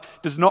in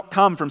life does not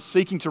come from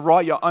seeking to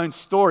write your own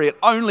story. It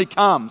only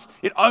comes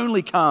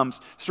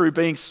through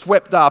being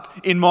swept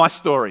up in my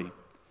story,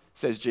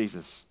 says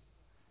Jesus.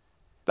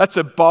 That's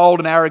a bold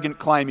and arrogant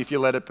claim if you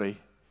let it be,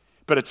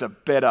 but it's a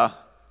better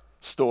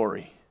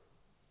story.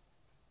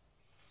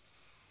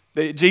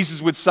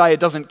 Jesus would say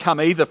it doesn't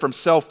come either from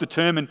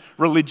self-determined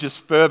religious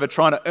fervor,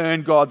 trying to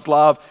earn God's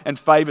love and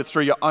favor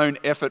through your own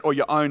effort or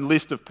your own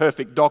list of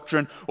perfect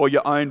doctrine or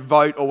your own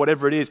vote or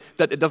whatever it is.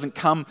 That it doesn't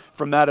come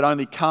from that. It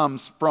only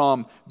comes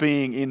from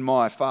being in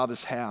my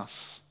Father's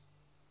house.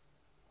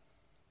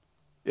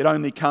 It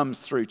only comes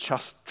through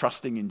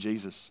trusting in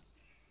Jesus.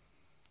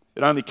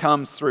 It only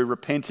comes through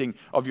repenting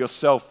of your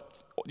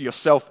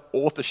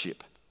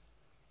self-authorship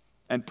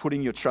and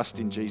putting your trust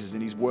in Jesus,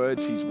 in his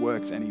words, his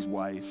works, and his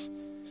ways.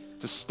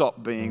 To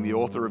stop being the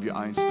author of your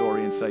own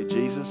story and say,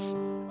 Jesus,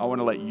 I want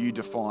to let you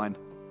define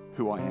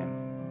who I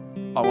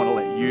am. I want to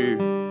let you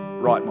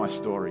write my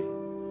story.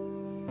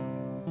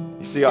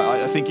 You see,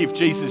 I think if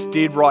Jesus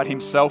did write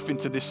himself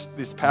into this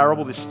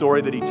parable, this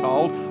story that he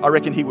told, I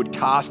reckon he would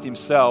cast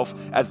himself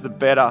as the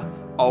better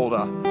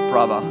older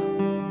brother.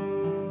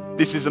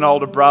 This is an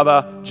older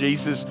brother,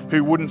 Jesus,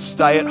 who wouldn't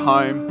stay at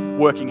home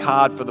working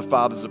hard for the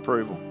Father's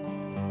approval.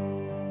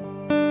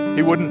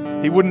 He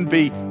wouldn't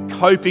be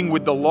coping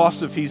with the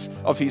loss of his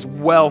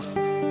wealth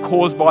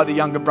caused by the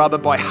younger brother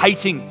by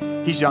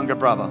hating his younger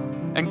brother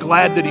and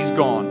glad that he's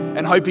gone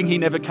and hoping he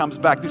never comes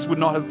back. This would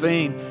not have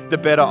been the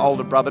better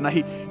older brother. No,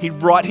 he'd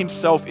write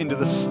himself into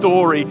the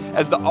story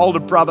as the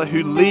older brother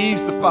who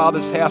leaves the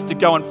Father's house to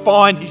go and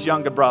find his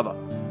younger brother.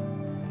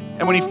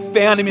 And when he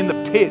found him in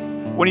the pit,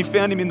 when he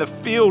found him in the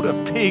field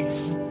of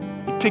pigs,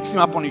 he picks him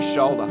up on his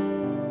shoulder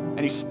and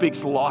he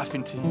speaks life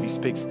into him. He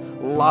speaks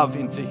love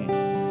into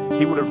him.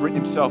 He would have written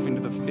himself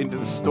into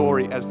the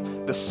story as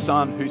the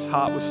son whose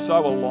heart was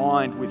so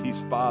aligned with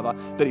his father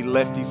that he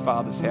left his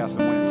father's house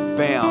and went and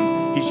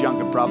found his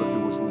younger brother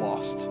who was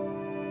lost.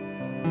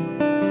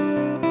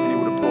 And he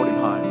would have brought him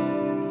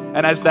home.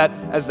 And as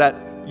that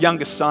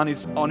younger son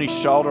is on his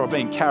shoulder or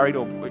being carried,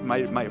 or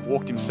may have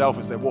walked himself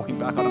as they're walking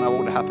back, I don't know what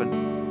would have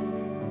happened.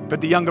 But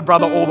the younger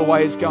brother all the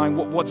way is going,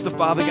 what's the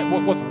father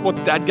going?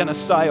 What's dad going to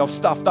say? I've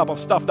stuffed up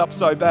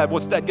so bad.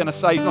 What's dad going to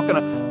say? He's not going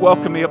to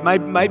welcome me.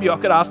 Maybe I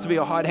could ask to be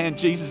a hired hand.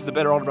 Jesus is the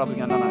better older brother.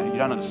 No, you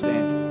don't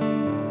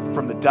understand.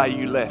 From the day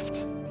you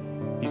left,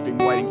 he's been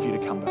waiting for you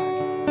to come back.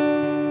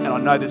 And I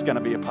know there's going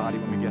to be a party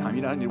when we get home.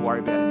 You don't need to worry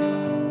about any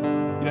of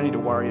that. You don't need to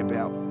worry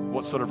about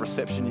what sort of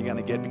reception you're going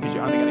to get, because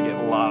you're only going to get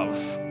love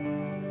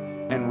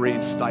and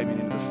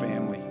reinstatement into the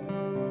family.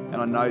 And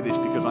I know this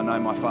because I know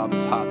my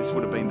Father's heart. This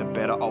would have been the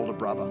better older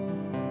brother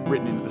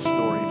written into the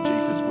story if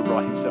Jesus would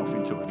write himself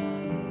into it.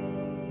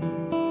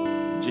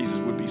 Jesus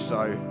would be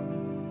so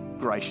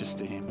gracious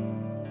to him.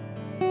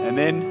 And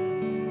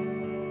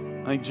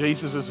then I think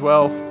Jesus as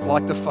well,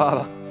 like the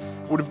Father,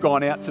 would have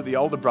gone out to the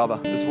older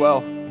brother as well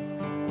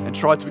and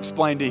tried to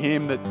explain to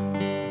him that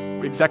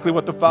exactly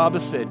what the Father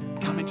said.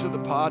 Come into the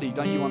party.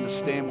 Don't you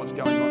understand what's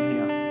going on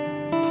here?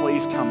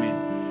 Please come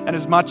in. And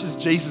as much as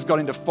Jesus got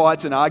into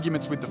fights and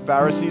arguments with the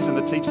Pharisees and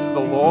the teachers of the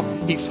law,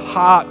 his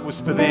heart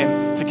was for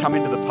them to come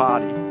into the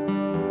party.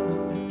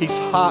 His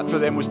heart for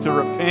them was to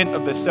repent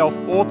of their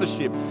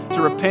self-authorship,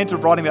 to repent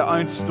of writing their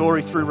own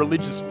story through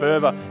religious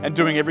fervour and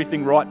doing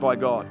everything right by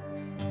God.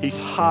 His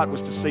heart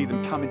was to see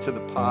them come into the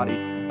party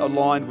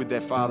aligned with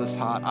their Father's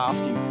heart,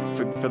 asking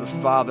for the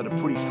Father to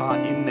put his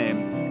heart in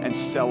them and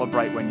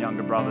celebrate when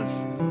younger brothers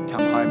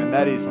come home. And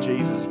that is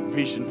Jesus'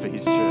 vision for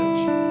his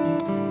church.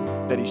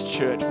 That his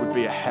church would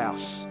be a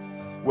house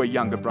where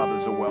younger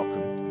brothers are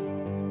welcome.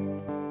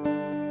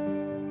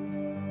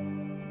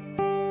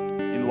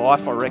 In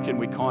life, I reckon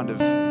we kind of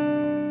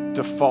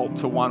default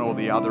to one or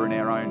the other in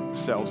our own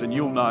selves. And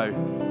you'll know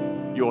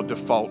your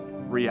default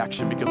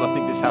reaction, because I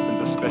think this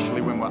happens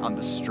especially when we're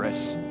under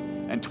stress.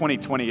 And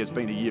 2020 has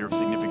been a year of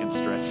significant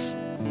stress.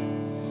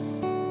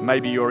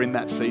 Maybe you're in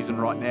that season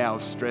right now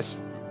of stress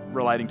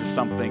relating to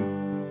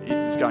something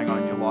that's going on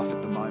in your life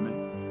at the moment.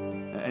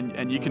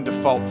 And you can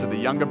default to the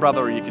younger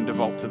brother, or you can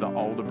default to the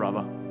older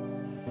brother.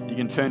 You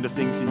can turn to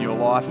things in your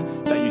life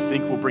that you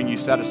think will bring you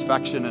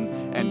satisfaction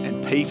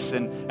and peace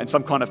and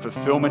some kind of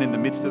fulfillment in the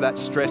midst of that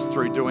stress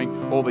through doing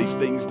all these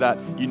things that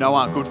you know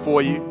aren't good for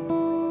you.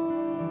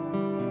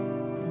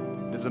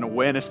 There's an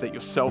awareness that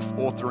you're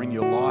self-authoring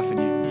your life and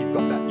you've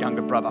got that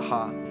younger brother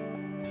heart.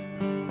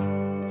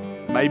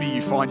 Maybe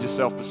you find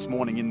yourself this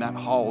morning in that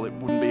hole. It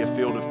wouldn't be a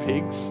field of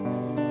pigs,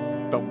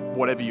 but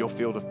whatever your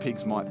field of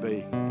pigs might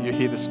be, you're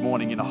here this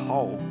morning in a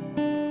hole.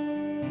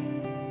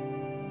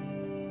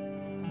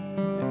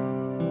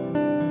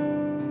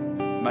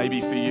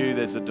 Maybe for you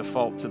there's a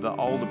default to the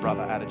older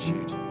brother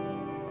attitude,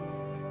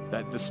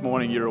 that this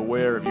morning you're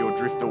aware of your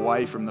drift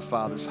away from the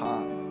Father's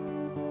heart.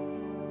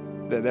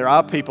 There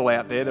are people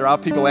out there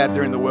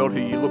in the world who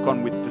you look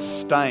on with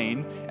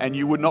disdain, and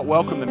you would not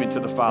welcome them into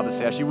the Father's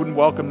house. You wouldn't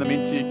welcome them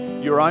into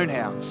your own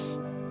house.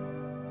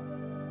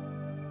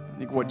 I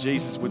think what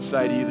Jesus would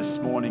say to you this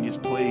morning is,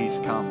 please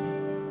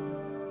come,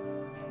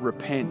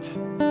 repent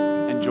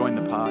and join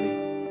the party.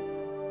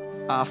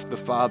 Ask the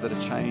Father to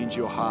change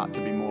your heart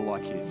to be more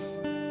like his.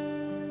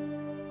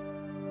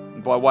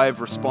 And by way of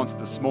response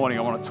this morning,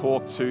 I want to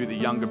talk to the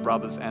younger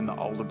brothers and the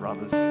older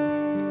brothers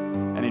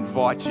and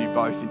invite you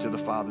both into the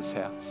Father's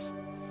house.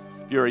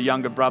 If you're a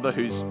younger brother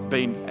who's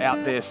been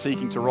out there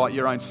seeking to write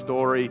your own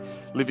story,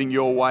 living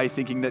your way,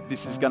 thinking that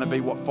this is going to be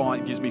what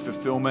gives me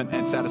fulfillment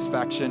and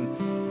satisfaction,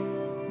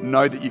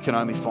 know that you can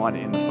only find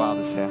it in the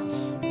Father's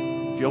house.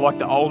 If you're like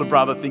the older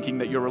brother thinking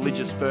that your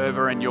religious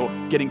fervour and your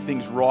getting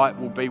things right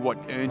will be what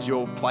earns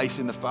your place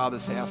in the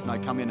Father's house, no,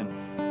 come in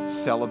and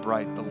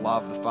celebrate the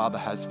love the Father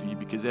has for you,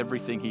 because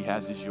everything he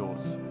has is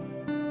yours.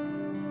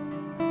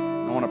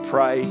 I want to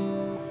pray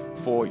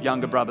for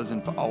younger brothers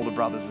and for older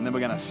brothers, and then we're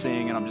going to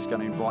sing, and I'm just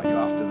going to invite you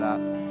after that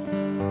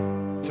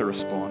to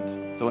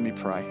respond. So let me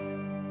pray.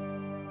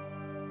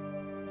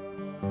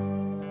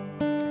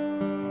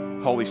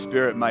 Holy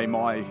Spirit, may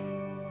my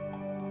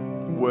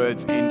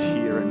words end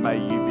here, and may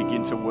you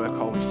begin to work,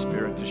 Holy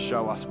Spirit, to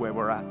show us where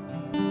we're at.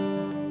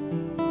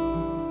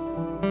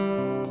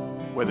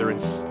 Whether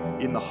it's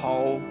in the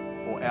hole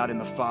or out in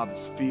the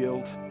Father's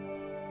field,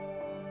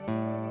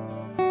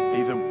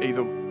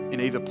 in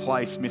either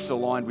place,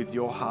 misaligned with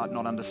your heart,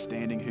 not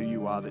understanding who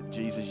you are, that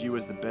Jesus, you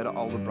as the better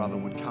older brother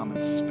would come and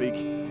speak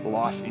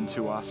life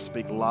into us,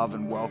 speak love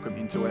and welcome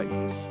into our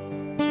ears,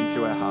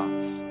 into our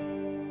hearts,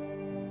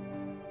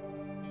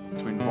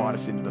 to invite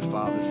us into the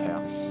Father's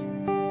house.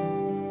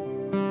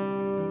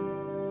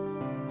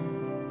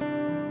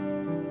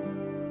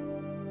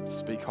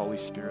 Speak, Holy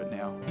Spirit,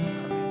 now.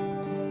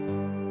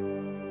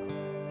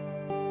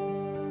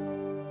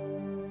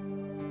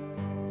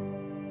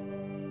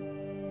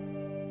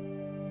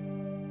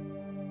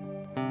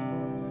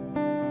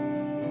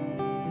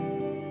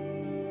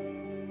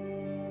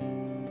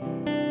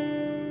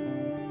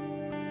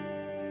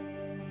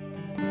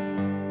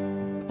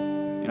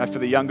 For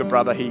the younger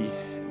brother,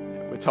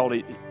 we're told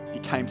he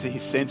came to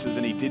his senses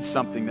and he did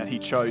something that he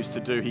chose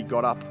to do. He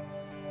got up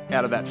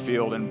out of that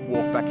field and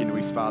walked back into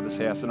his father's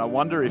house. And I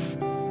wonder if,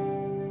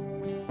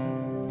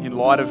 in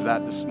light of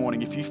that this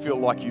morning, if you feel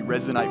like you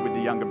resonate with the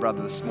younger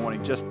brother this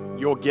morning, just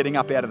you're getting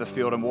up out of the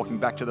field and walking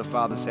back to the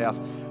Father's house,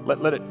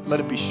 let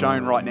it be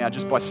shown right now,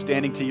 just by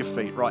standing to your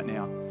feet right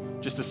now,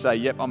 just to say,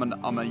 yep,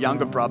 I'm a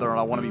younger brother and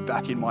I want to be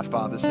back in my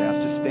Father's house.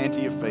 Just stand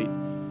to your feet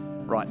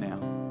right now.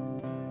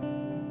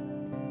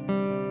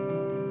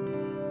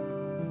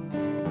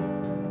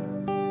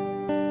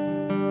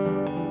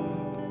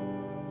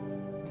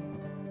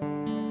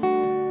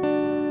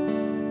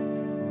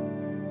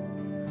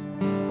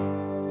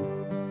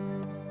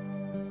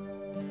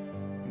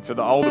 For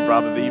the older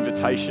brother, the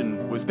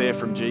invitation was there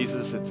from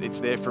Jesus.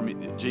 It's there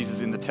from Jesus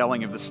in the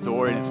telling of the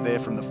story, and it's there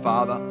from the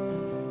Father.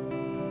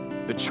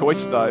 The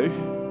choice, though,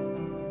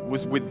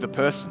 was with the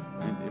person.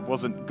 It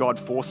wasn't God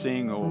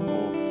forcing or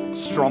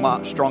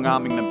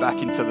strong-arming them back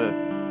into the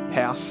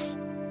house.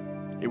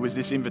 It was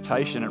this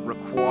invitation. It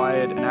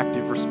required an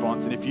active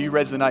response. And if you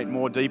resonate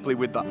more deeply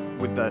with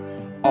the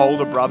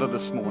older brother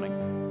this morning,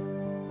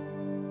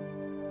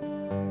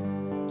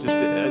 just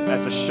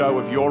as a show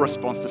of your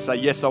response to say,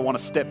 yes, I want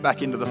to step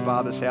back into the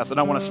Father's house. I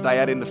don't want to stay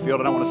out in the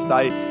field. I don't want to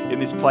stay in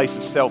this place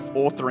of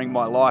self-authoring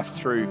my life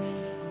through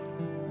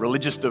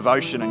religious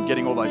devotion and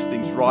getting all those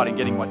things right and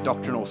getting my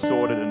doctrine all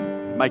sorted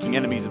and making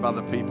enemies of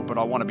other people. But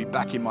I want to be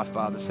back in my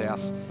Father's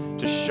house.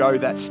 To show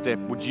that step,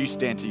 would you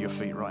stand to your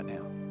feet right now?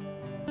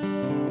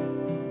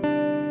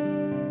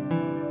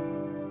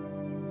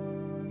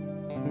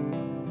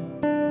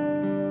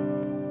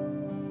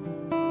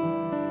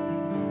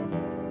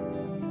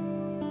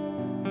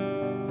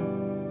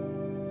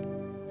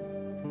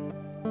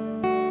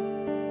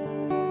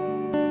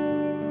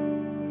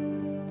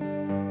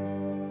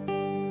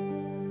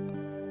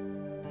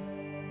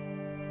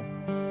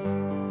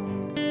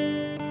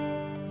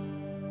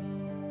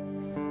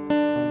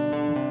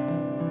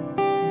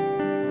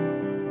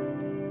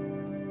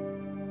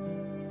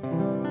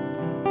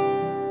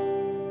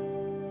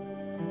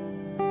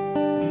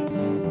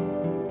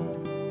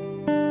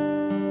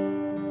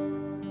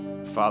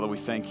 Father, we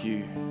thank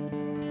you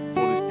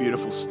for this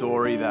beautiful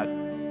story that,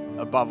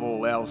 above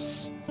all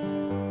else,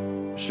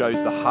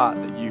 shows the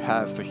heart that you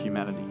have for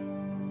humanity.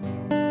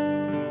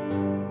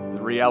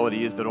 The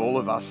reality is that all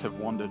of us have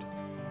wandered.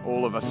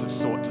 All of us have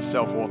sought to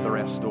self-author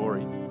our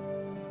story.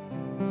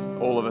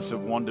 All of us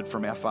have wandered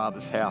from our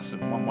Father's house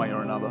in one way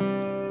or another.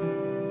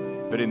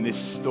 But in this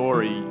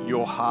story,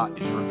 your heart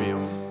is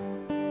revealed.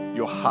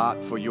 Your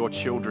heart for your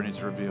children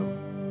is revealed.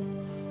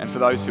 And for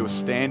those who are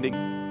standing,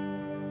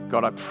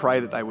 God, I pray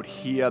that they would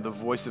hear the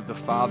voice of the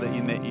Father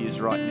in their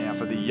ears right now.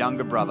 For the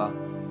younger brother,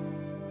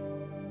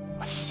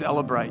 I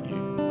celebrate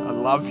you, I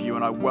love you,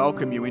 and I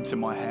welcome you into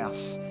my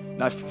house.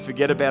 No,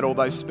 forget about all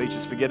those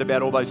speeches, forget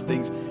about all those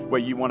things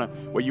where you want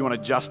to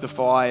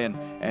justify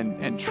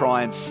and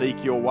try and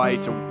seek your way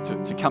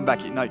to come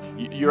back. No,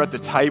 you're at the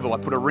table. I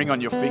put a ring on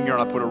your finger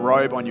and I put a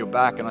robe on your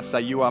back and I say,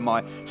 you are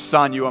my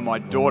son, you are my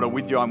daughter.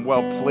 With you I'm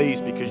well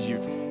pleased because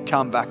you've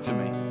come back to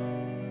me.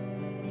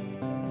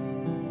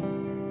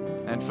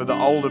 And for the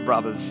older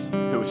brothers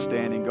who are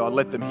standing, God,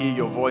 let them hear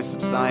your voice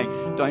of saying,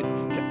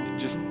 don't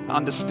just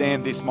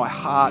understand this. My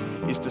heart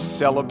is to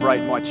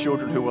celebrate my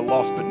children who were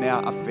lost but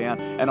now are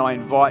found. And I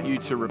invite you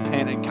to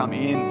repent and come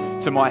in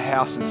to my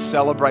house and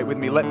celebrate with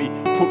me. Let me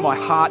put my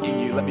heart in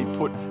you. Let me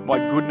put my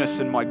goodness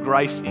and my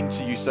grace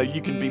into you so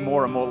you can be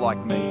more and more like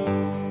me.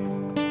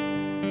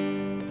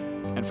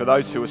 And for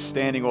those who are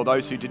standing or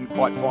those who didn't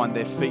quite find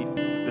their feet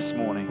this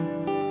morning,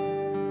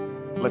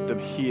 let them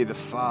hear the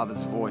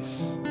Father's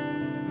voice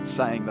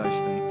saying those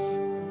things.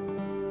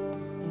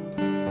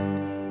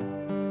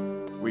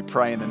 We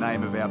pray in the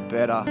name of our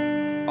better,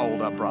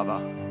 older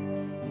brother,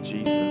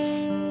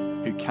 Jesus,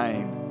 who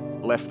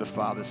came, left the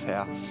Father's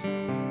house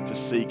to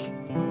seek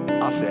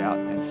us out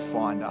and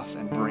find us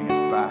and bring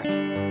us back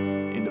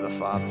into the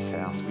Father's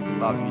house. We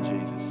love you,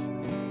 Jesus.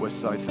 We're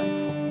so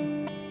thankful.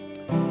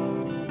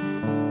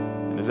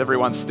 And as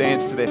everyone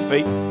stands to their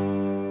feet,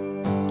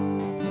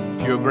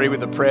 if you agree with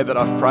the prayer that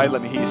I've prayed,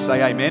 let me hear you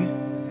say amen.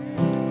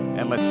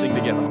 And let's sing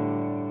together.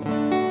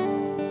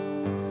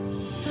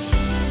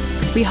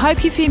 We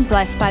hope you've been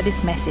blessed by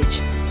this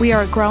message. We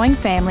are a growing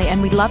family and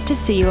we'd love to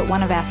see you at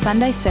one of our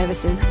Sunday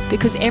services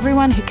because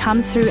everyone who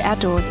comes through our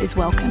doors is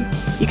welcome.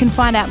 You can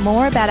find out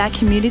more about our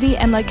community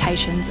and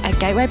locations at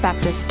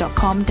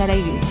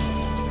gatewaybaptist.com.au.